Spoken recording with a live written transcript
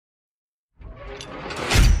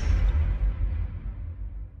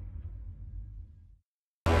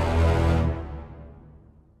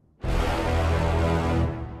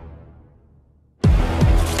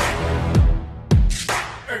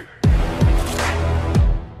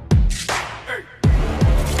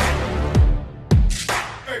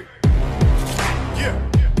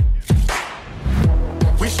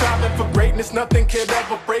us, nothing can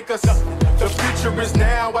ever break us. The future is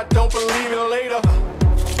now, I don't believe in later.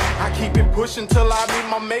 I keep it pushing till I meet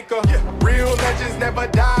my maker. Real legends never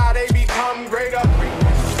die, they become greater.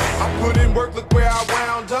 I put in work, look where I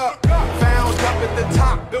wound up. Found up at the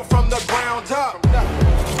top, built from the ground up.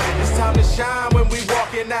 It's time to shine when we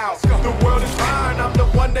walking out. The world is mine, I'm the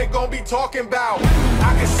one they gon' be talking about.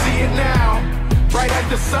 I can see it now, bright as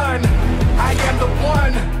the sun. I am the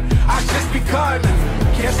one, I just begun.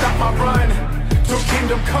 Can't stop my run, till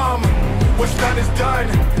kingdom come. What's done is done,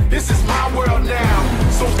 this is my world now.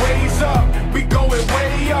 So raise up, we going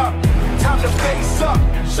way up. Time to face up,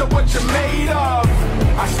 show what you're made of.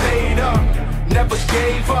 I stayed up, never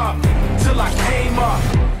gave up, till I came up.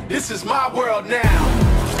 This is my world now.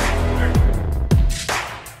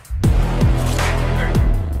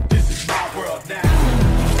 This is my world now.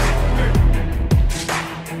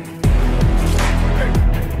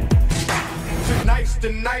 Tonight's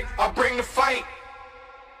the night, I bring the fight.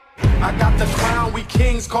 I got the crown, we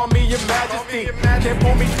kings, call me your majesty. Can't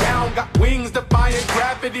pull me down, got wings defying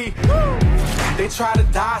gravity. They try to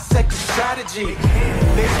dissect the strategy.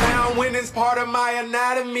 They found winning's part of my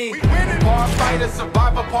anatomy. Part fighter,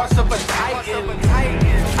 survivor, parts of a titan.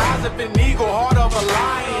 Eyes of an eagle, heart of a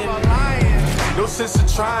lion. No sense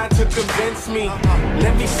of trying to convince me.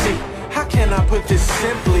 Let me see, how can I put this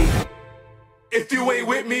simply? If you ain't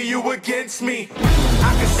with me, you against me.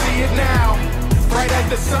 I can see it now, bright as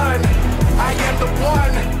the sun. I am the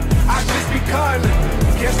one, I just begun.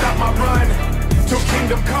 Can't stop my run, till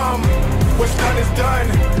kingdom come. What's done is done,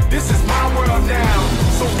 this is my world now.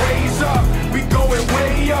 So raise up, we going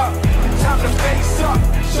way up. Time to face up,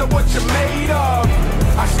 show what you're made of.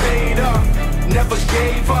 I stayed up, never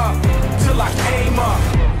gave up, till I came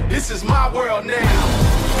up. This is my world now.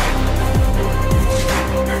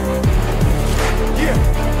 Yeah,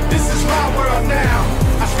 this is my world now.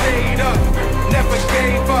 I stayed up, never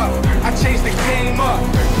gave up. I changed the game up.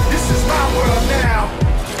 This is my world now.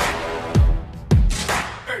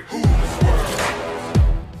 Hey, whose world?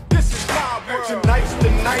 This is my world. Tonight's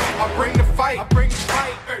the night, I bring the fight. I bring the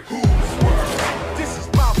fight. Hey, whose world? This is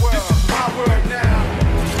my world. This is my world now.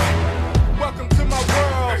 Welcome to my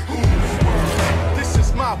world. Hey, whose world? This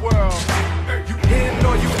is my world. Hey, you in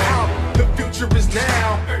or you out? The future is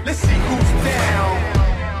now. Let's see who's down.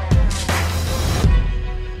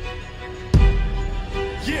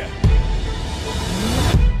 Yeah.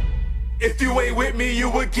 If you ain't with me,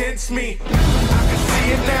 you against me. I can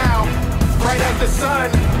see it now, bright as the sun.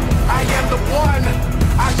 I am the one,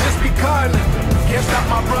 I just begun. Can't stop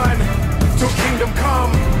my run, till kingdom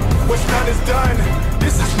come. What's done is done,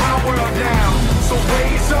 this is my world now. So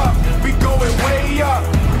raise up, we going way up.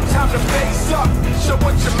 Time to face up, show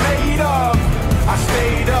what you're made of. I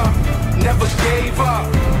stayed up, never gave up,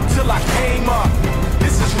 till I came up.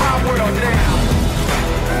 This is my world now.